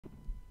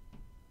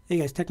Hey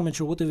guys, Tech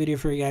Mentor with a video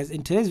for you guys.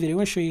 In today's video, I'm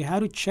going to show you how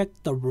to check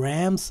the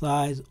RAM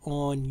size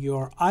on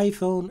your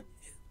iPhone.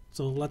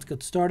 So let's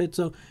get started.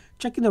 So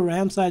checking the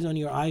RAM size on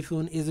your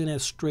iPhone isn't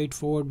as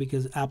straightforward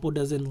because Apple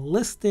doesn't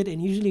list it.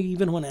 And usually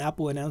even when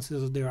Apple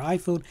announces their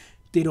iPhone,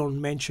 they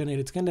don't mention it.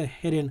 It's kind of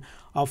hidden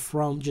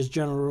from just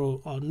general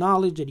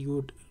knowledge that you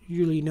would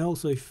usually know.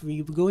 So if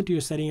you go into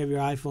your setting of your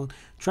iPhone,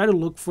 try to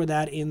look for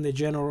that in the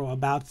general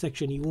about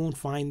section. You won't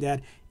find that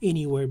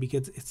anywhere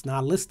because it's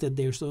not listed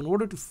there. So in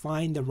order to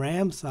find the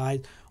RAM size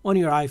on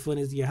your iPhone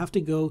is you have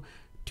to go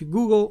to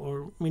Google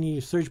or when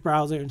you search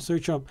browser and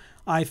search up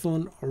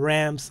iPhone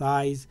RAM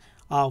size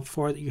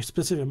for your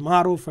specific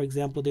model. For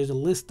example, there's a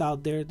list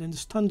out there. Then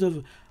there's tons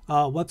of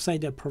websites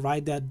that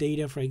provide that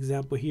data. For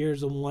example, here's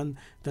the one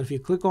that if you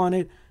click on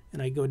it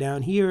and I go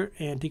down here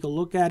and take a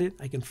look at it,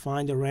 I can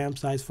find the RAM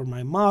size for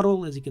my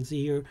model. As you can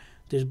see here,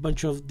 there's a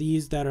bunch of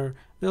these that are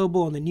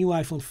available on the new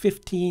iPhone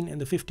 15 and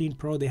the 15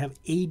 Pro. They have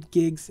 8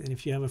 gigs, and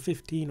if you have a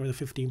 15 or the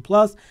 15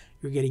 Plus,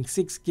 you're getting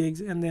 6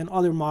 gigs. And then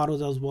other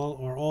models as well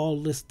are all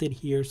listed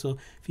here. So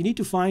if you need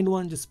to find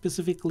one, just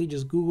specifically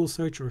just Google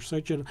search or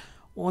search it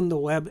on the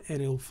web,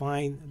 and you'll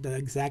find the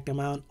exact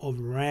amount of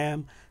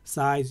RAM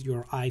size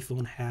your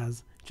iPhone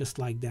has, just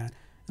like that.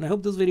 And I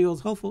hope this video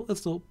was helpful. If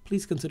so,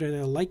 please consider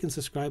the like and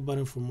subscribe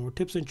button for more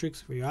tips and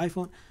tricks for your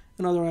iPhone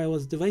and other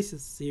iOS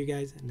devices. See you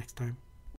guys next time.